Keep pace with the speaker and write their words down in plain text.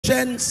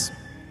patience,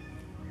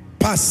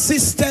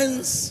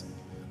 persistence,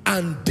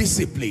 and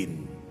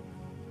discipline.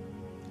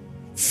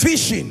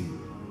 Fishing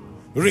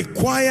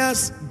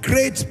requires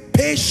great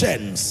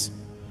patience,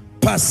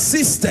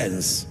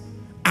 persistence,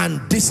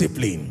 and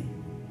discipline.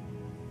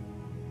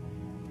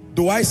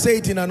 Do I say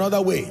it in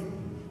another way?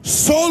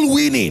 Soul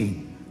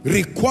winning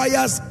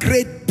requires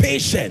great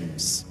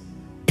patience,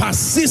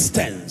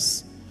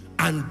 persistence,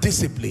 and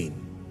discipline.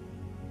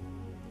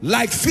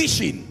 Like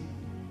fishing,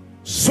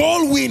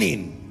 soul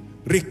winning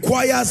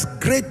requires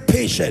great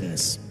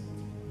patience,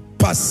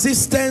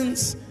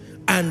 persistence,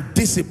 and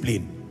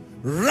discipline,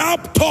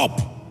 wrapped up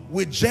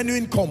with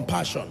genuine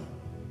compassion.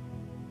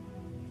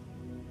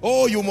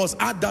 Oh, you must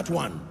add that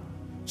one.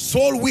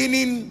 Soul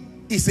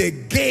winning is a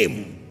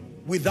game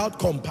without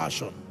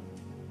compassion.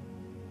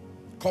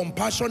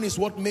 Compassion is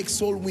what makes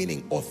soul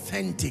winning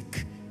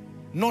authentic,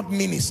 not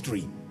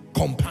ministry.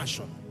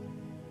 Compassion.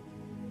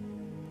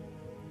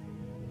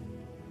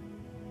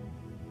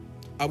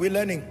 Are we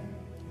learning?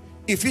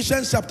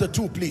 Ephesians chapter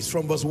 2, please,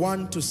 from verse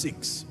 1 to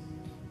 6.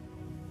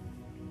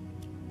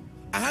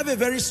 I have a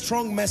very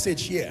strong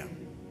message here,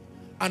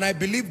 and I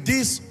believe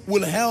this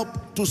will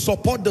help to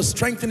support the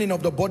strengthening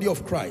of the body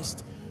of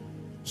Christ.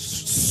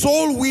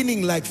 Soul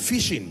winning, like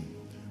fishing,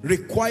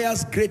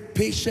 requires great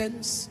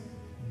patience,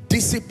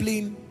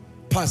 discipline,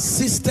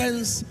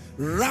 persistence,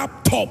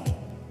 wrapped up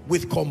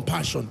with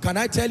compassion. Can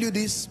I tell you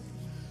this?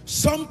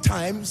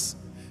 Sometimes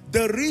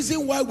the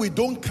reason why we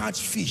don't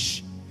catch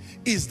fish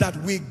is that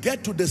we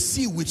get to the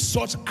sea with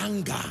such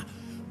anger.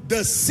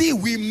 The sea,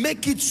 we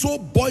make it so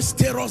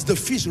boisterous, the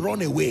fish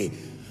run away.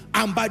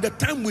 And by the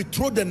time we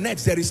throw the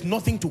nets, there is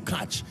nothing to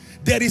catch.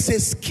 There is a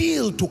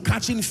skill to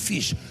catching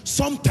fish.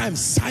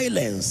 Sometimes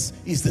silence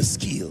is the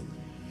skill.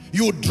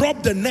 You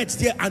drop the nets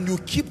there and you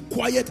keep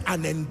quiet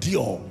and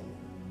endure.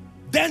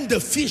 Then the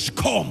fish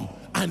come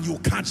and you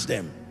catch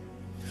them.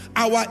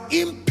 Our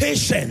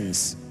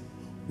impatience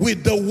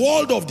with the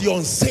world of the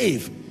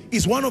unsaved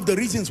is one of the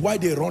reasons why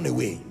they run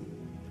away.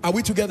 Are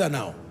we together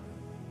now?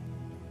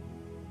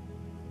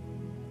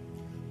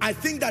 I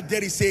think that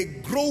there is a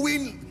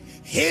growing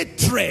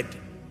hatred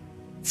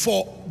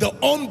for the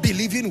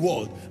unbelieving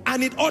world,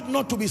 and it ought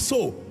not to be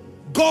so.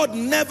 God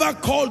never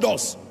called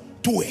us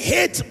to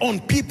hate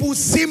on people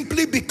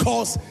simply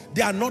because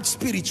they are not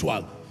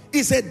spiritual.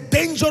 It's a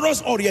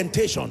dangerous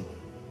orientation.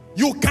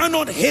 You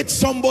cannot hate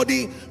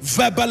somebody,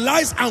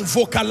 verbalize and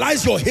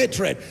vocalize your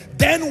hatred,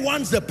 then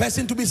want the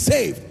person to be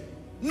saved.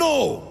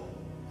 No.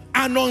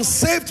 An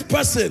unsaved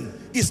person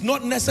is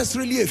not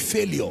necessarily a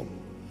failure.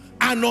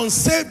 An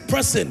unsaved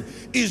person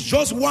is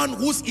just one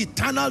whose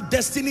eternal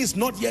destiny is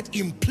not yet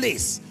in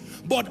place.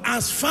 But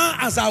as far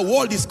as our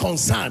world is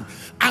concerned,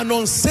 an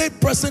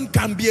unsaved person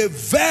can be a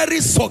very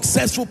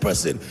successful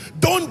person.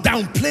 Don't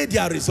downplay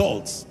their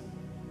results.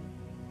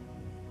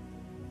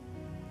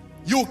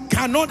 You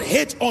cannot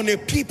hate on a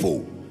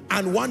people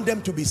and want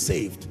them to be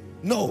saved.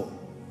 No.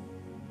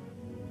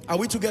 Are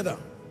we together?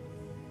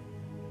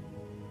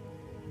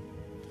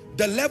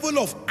 The level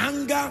of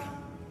anger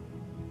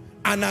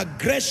and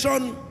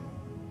aggression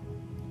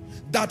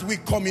that we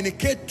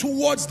communicate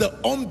towards the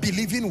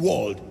unbelieving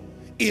world,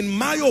 in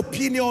my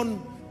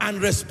opinion, and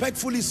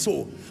respectfully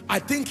so, I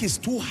think is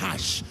too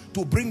harsh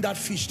to bring that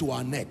fish to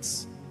our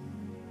nets.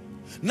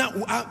 Now,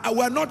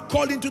 we're not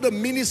called into the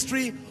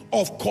ministry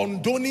of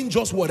condoning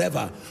just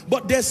whatever,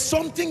 but there's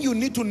something you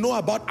need to know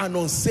about an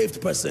unsaved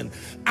person.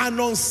 An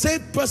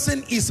unsaved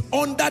person is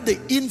under the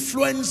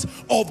influence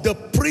of the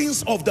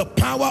prince of the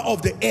power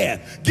of the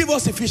air. Give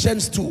us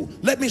Ephesians 2.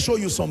 Let me show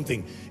you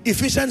something.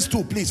 Ephesians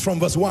 2, please, from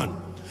verse 1.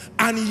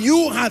 And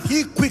you hath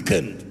he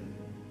quickened,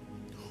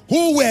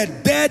 who were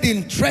dead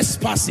in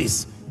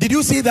trespasses. Did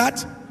you see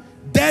that?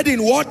 Dead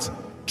in what?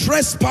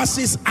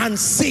 Trespasses and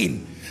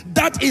sin.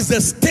 That is the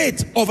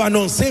state of an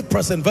unsaved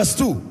person. Verse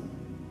 2.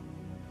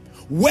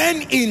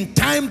 When in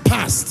time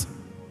past,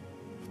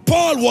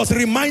 Paul was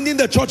reminding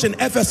the church in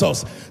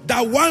Ephesus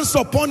that once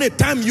upon a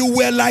time you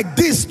were like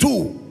this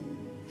too.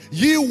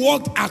 Ye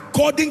walked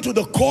according to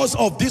the course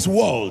of this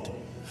world,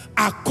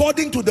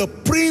 according to the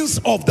prince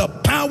of the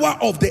power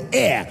of the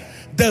air,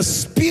 the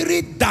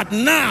spirit that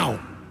now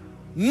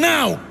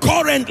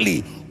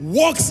currently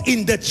walks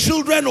in the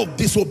children of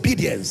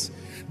disobedience.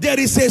 There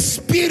is a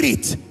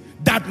spirit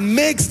that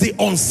makes the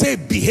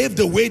unsaved behave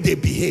the way they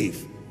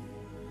behave.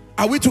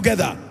 Are we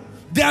together?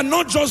 They are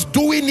not just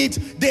doing it,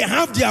 they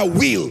have their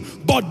will,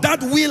 but that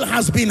will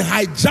has been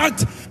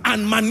hijacked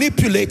and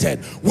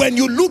manipulated. When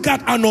you look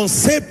at an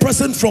unsaved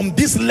person from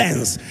this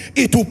lens,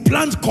 it will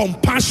plant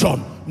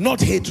compassion,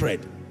 not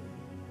hatred.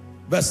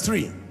 Verse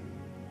 3.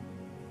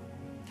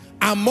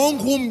 Among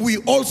whom we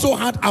also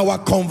had our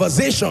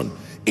conversation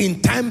in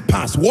time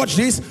past. Watch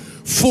this.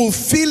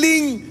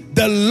 Fulfilling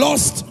the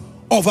lust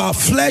of our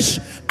flesh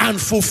and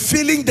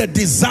fulfilling the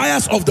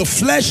desires of the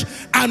flesh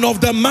and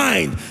of the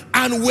mind,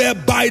 and were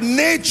by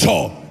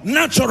nature,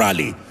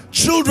 naturally,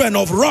 children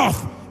of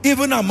wrath,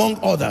 even among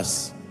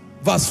others.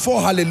 Verse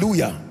 4,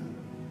 hallelujah.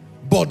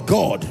 But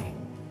God,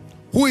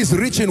 who is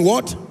rich in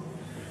what?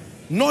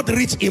 Not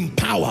rich in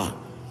power,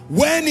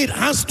 When it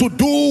has to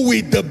do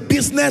with the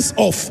business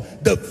of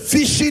the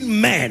fishing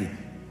men,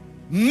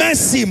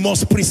 mercy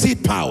must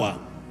precede power.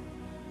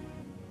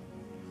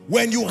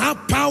 When you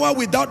have power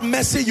without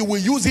mercy, you will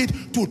use it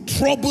to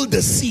trouble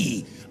the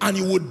sea, and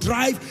you will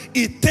drive.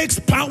 It takes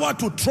power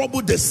to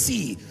trouble the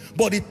sea,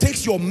 but it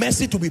takes your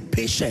mercy to be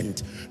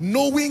patient,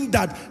 knowing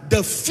that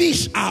the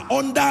fish are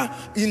under,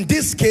 in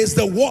this case,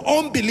 the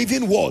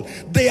unbelieving world.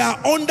 They are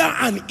under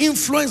an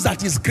influence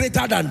that is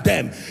greater than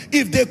them.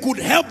 If they could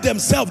help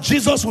themselves,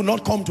 Jesus will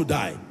not come to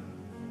die.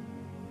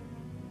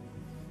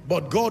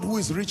 But God, who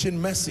is rich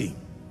in mercy,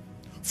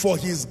 for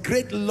his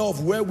great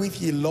love wherewith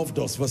he loved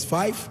us. Verse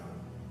 5.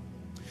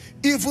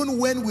 Even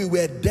when we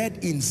were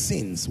dead in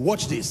sins,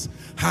 watch this,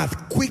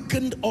 hath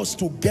quickened us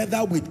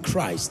together with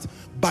Christ.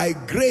 By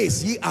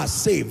grace ye are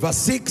saved. Verse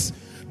 6,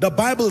 the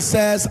Bible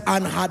says,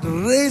 and had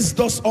raised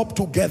us up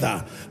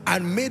together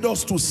and made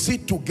us to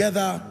sit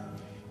together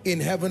in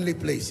heavenly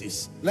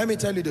places. Let me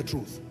tell you the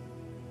truth.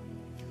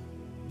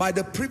 By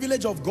the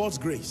privilege of God's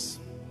grace,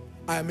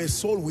 I am a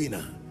soul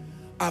winner.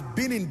 I've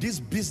been in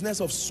this business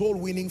of soul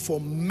winning for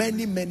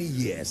many, many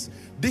years.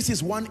 This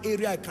is one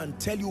area I can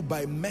tell you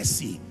by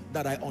mercy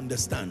that I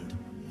understand.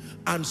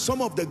 And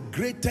some of the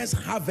greatest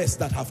harvests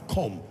that have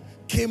come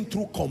came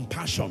through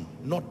compassion,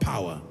 not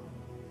power.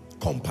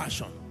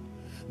 Compassion.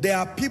 There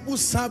are people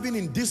serving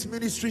in this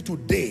ministry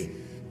today.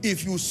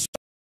 If you saw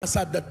us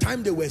at the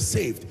time they were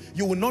saved,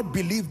 you will not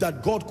believe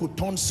that God could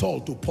turn Saul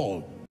to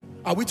Paul.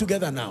 Are we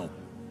together now?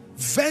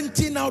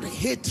 Venting out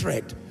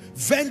hatred,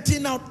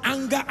 venting out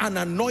anger and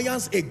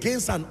annoyance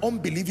against an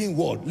unbelieving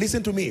world.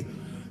 Listen to me.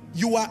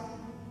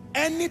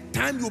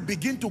 Anytime you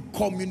begin to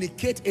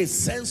communicate a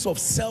sense of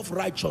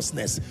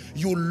self-righteousness,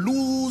 you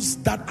lose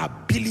that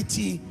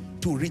ability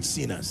to reach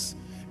sinners.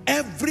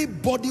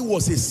 Everybody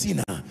was a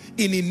sinner.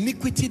 In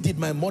iniquity did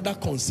my mother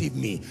conceive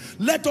me.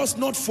 Let us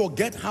not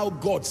forget how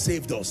God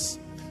saved us.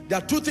 There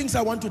are two things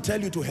I want to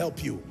tell you to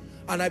help you,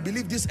 and I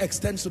believe this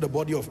extends to the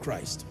body of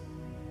Christ.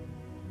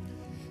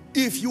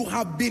 If you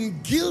have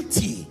been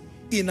guilty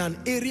in an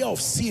area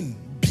of sin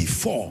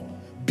before,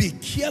 be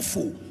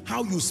careful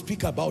how you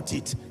speak about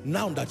it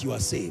now that you are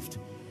saved.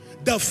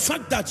 The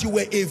fact that you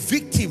were a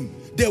victim,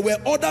 there were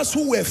others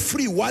who were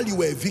free while you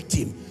were a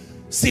victim.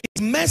 Since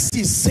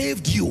mercy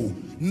saved you,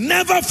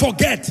 never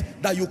forget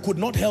that you could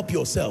not help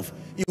yourself.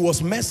 It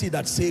was mercy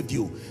that saved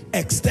you.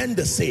 Extend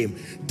the same.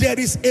 There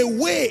is a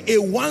way a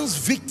once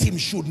victim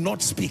should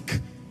not speak.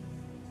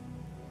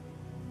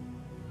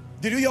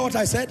 Did you hear what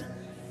I said?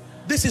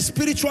 This is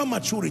spiritual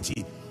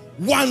maturity.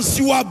 Once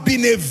you have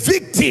been a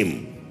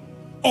victim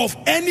of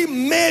any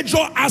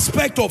major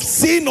aspect of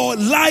sin or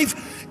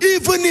life,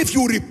 even if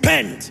you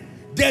repent,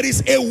 there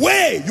is a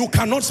way you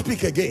cannot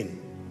speak again.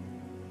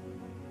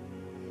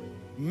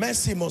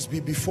 Mercy must be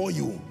before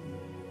you,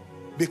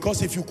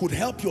 because if you could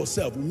help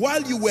yourself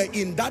while you were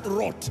in that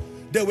rut,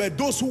 there were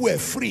those who were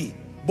free,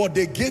 but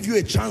they gave you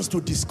a chance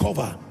to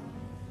discover.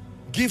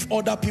 Give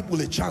other people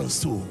a chance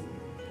too.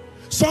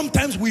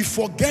 Sometimes we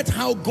forget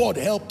how God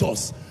helped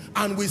us,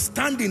 and we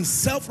stand in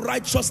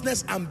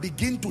self-righteousness and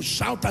begin to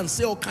shout and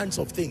say all kinds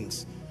of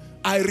things.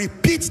 I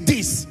repeat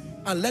this,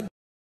 and let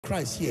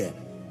Christ hear.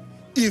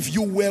 If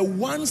you were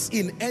once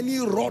in any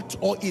rut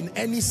or in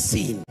any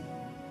sin,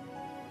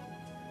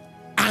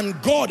 and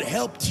God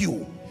helped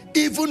you,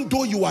 even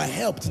though you are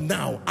helped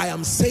now, I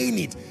am saying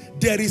it,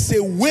 there is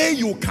a way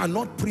you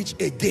cannot preach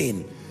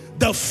again.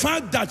 The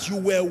fact that you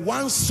were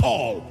once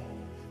Saul,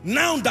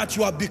 now that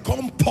you have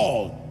become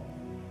Paul,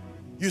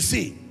 you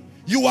see,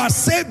 you are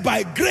saved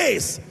by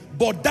grace,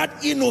 but that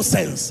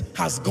innocence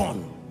has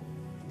gone.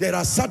 There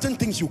are certain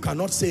things you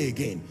cannot say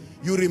again.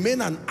 You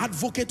remain an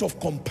advocate of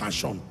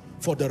compassion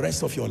for the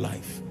rest of your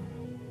life.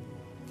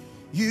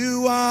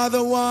 You are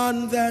the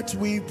one that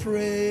we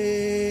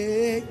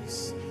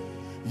praise.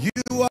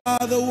 You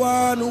are the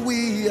one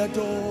we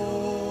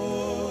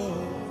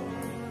adore.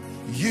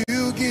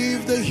 You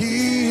give the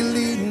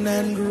healing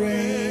and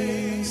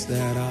grace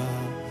that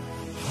our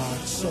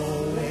hearts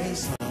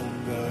always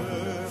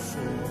hunger for.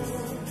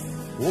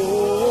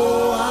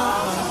 Oh,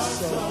 our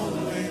hearts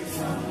always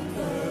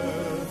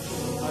hunger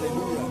for.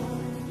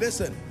 Hallelujah.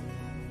 Listen,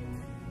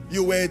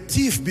 you were a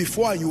thief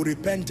before you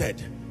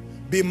repented.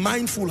 Be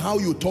mindful how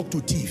you talk to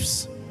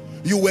thieves.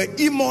 You were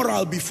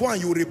immoral before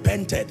you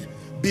repented.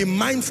 Be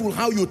mindful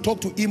how you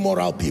talk to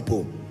immoral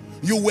people.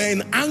 You were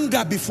in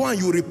anger before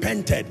you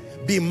repented.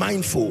 Be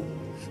mindful.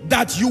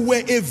 That you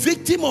were a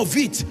victim of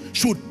it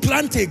should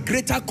plant a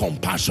greater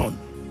compassion.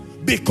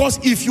 Because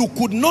if you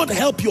could not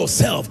help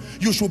yourself,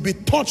 you should be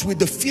touched with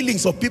the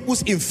feelings of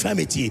people's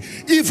infirmity,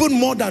 even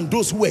more than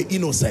those who were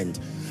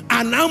innocent.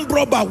 An armed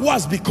robber who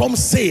has become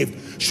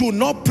saved should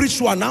not preach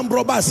to an armed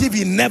robber as if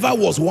he never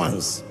was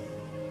once.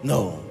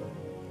 No.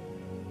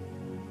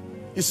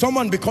 Is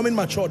someone becoming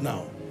matured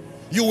now?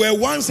 You were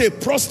once a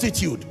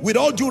prostitute, with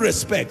all due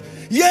respect.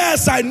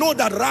 Yes, I know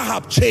that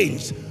Rahab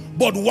changed,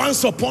 but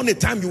once upon a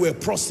time you were a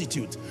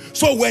prostitute.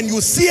 So when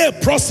you see a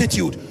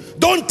prostitute,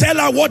 don't tell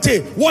her what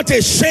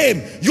a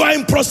shame, you are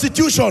in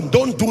prostitution.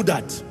 Don't do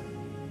that.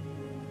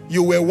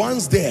 You were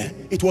once there.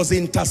 It was the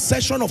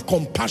intercession of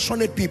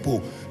compassionate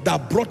people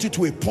that brought you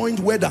to a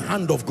point where the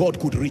hand of God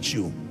could reach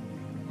you.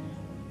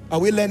 Are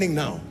we learning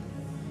now?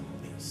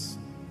 Yes.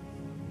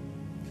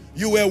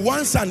 You were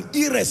once an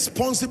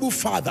irresponsible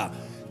father,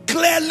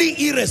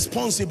 clearly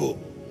irresponsible,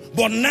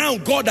 but now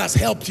God has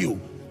helped you.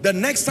 The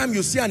next time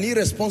you see an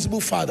irresponsible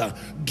father,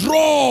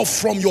 draw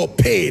from your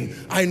pain.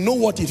 I know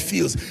what it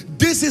feels.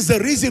 This is the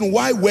reason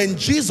why when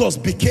Jesus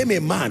became a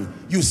man,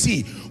 you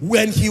see,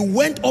 when he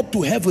went up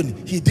to heaven,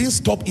 he didn't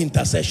stop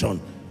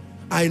intercession.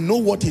 I know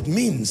what it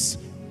means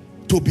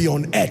to be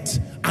on earth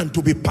and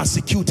to be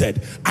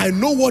persecuted. I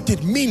know what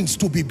it means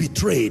to be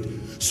betrayed.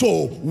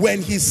 So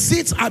when he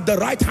sits at the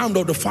right hand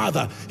of the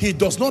Father, he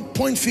does not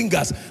point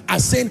fingers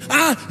as saying,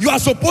 you are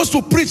supposed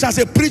to preach as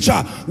a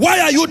preacher. Why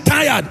are you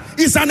tired?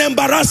 It's an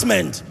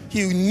embarrassment.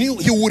 He knew,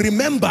 he will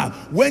remember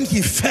when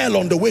he fell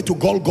on the way to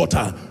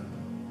Golgotha.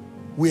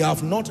 We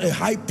have not a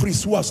high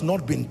priest who has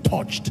not been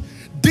touched.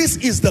 This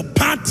is the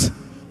part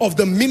of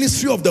the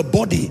ministry of the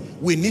body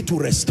we need to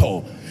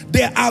restore.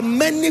 There are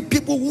many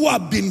people who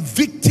have been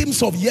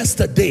victims of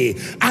yesterday,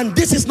 and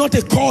this is not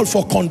a call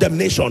for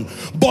condemnation,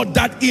 but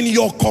that in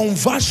your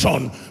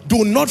conversion,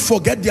 do not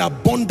forget the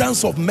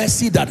abundance of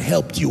mercy that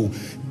helped you.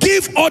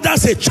 Give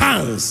others a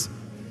chance.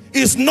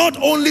 It's not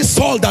only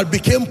Saul that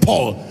became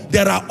Paul.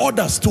 There are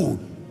others too.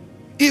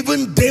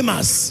 Even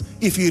Demas,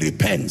 if he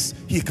repents,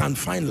 he can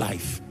find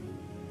life.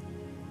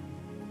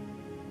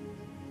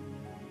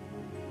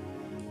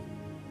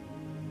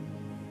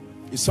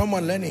 Is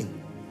someone learning?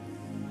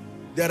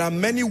 There are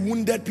many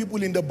wounded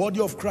people in the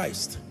body of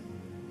Christ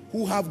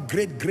who have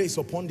great grace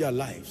upon their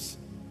lives.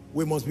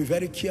 We must be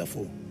very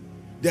careful.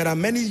 There are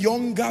many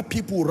younger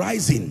people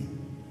rising.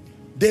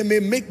 They may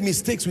make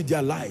mistakes with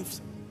their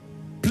lives.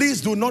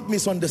 Please do not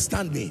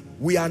misunderstand me.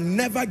 We are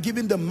never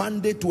given the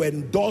mandate to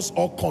endorse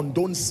or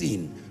condone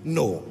sin.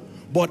 No.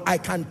 But I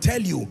can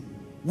tell you,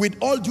 with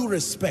all due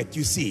respect,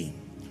 you see,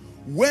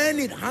 when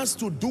it has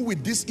to do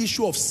with this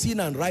issue of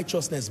sin and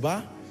righteousness,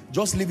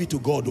 just leave it to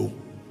God.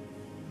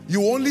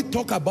 You only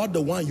talk about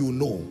the one you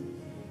know.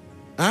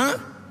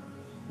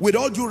 With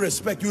all due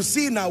respect, you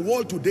see in our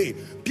world today,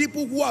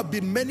 people who have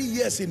been many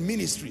years in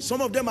ministry,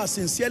 some of them are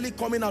sincerely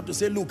coming out to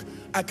say, look,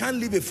 I can't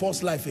live a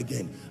false life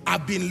again.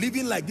 I've been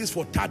living like this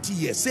for 30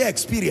 years. Say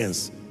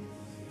experience.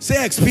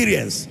 Say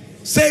experience.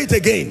 Say it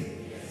again.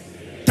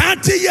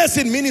 30 years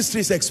in ministry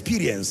is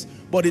experience,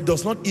 but it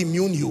does not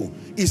immune you.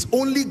 It's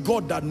only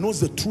God that knows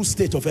the true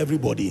state of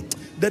everybody.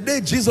 The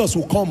day Jesus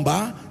will come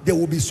back, there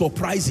will be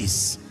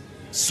surprises.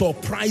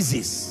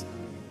 Surprises.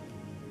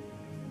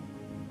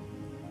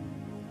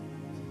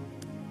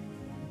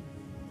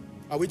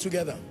 Are we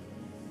together?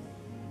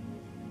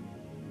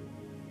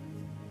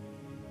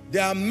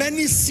 There are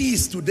many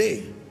seas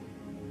today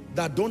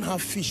that don't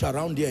have fish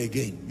around there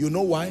again. You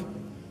know why?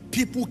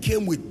 People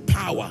came with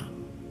power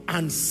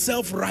and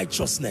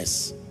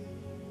self-righteousness.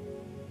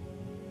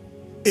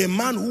 A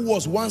man who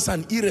was once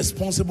an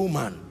irresponsible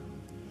man.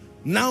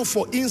 Now,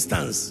 for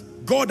instance,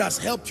 God has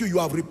helped you, you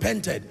have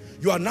repented.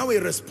 You are now a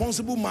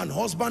responsible man,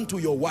 husband to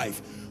your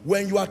wife.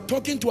 When you are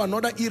talking to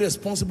another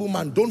irresponsible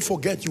man, don't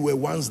forget you were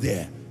once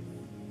there.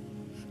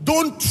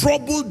 Don't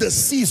trouble the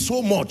sea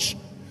so much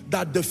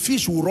that the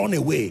fish will run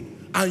away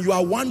and you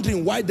are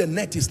wondering why the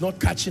net is not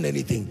catching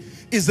anything.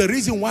 It's the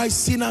reason why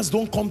sinners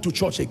don't come to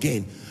church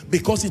again,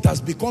 because it has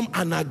become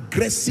an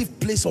aggressive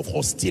place of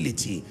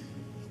hostility.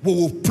 We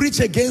will preach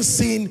against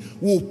sin,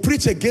 we will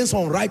preach against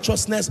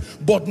unrighteousness,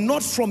 but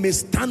not from a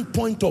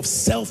standpoint of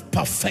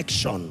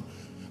self-perfection.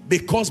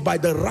 Because by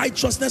the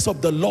righteousness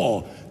of the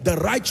law, the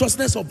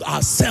righteousness of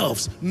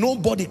ourselves,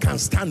 nobody can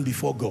stand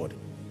before God.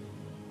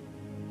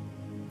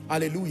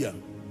 Hallelujah.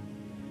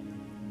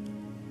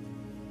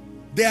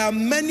 There are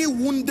many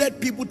wounded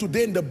people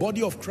today in the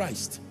body of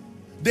Christ.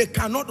 They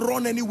cannot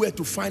run anywhere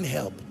to find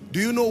help.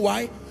 Do you know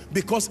why?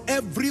 Because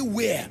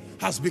everywhere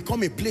has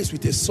become a place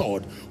with a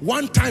sword.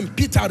 One time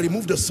Peter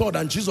removed the sword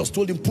and Jesus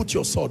told him, put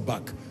your sword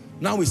back.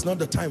 Now it's not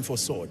the time for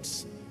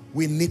swords.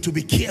 We need to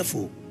be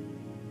careful.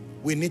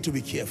 We need to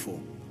be careful.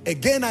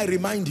 Again, I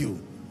remind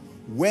you,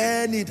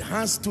 when it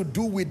has to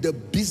do with the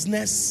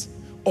business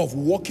of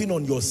working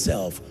on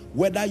yourself,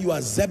 whether you are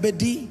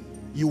Zebedee,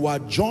 you are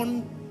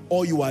John,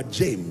 or you are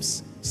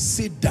James,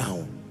 sit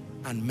down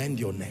and mend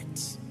your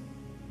nets.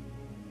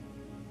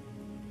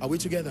 Are we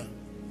together?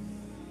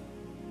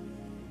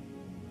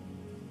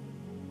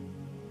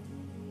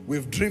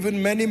 We've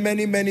driven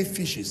many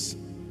fishes.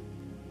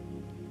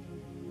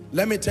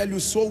 Let me tell you,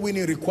 soul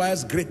winning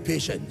requires great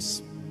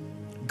patience.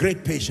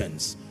 Great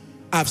patience.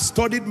 I've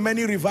studied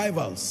many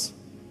revivals,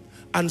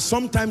 and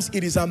sometimes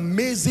it is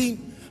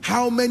amazing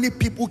how many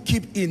people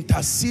keep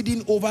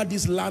interceding over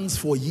these lands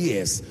for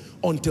years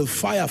until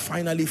fire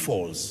finally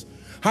falls.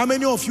 How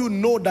many of you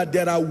know that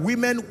there are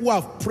women who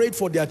have prayed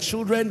for their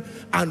children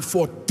and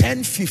for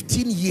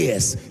 10-15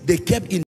 years they kept in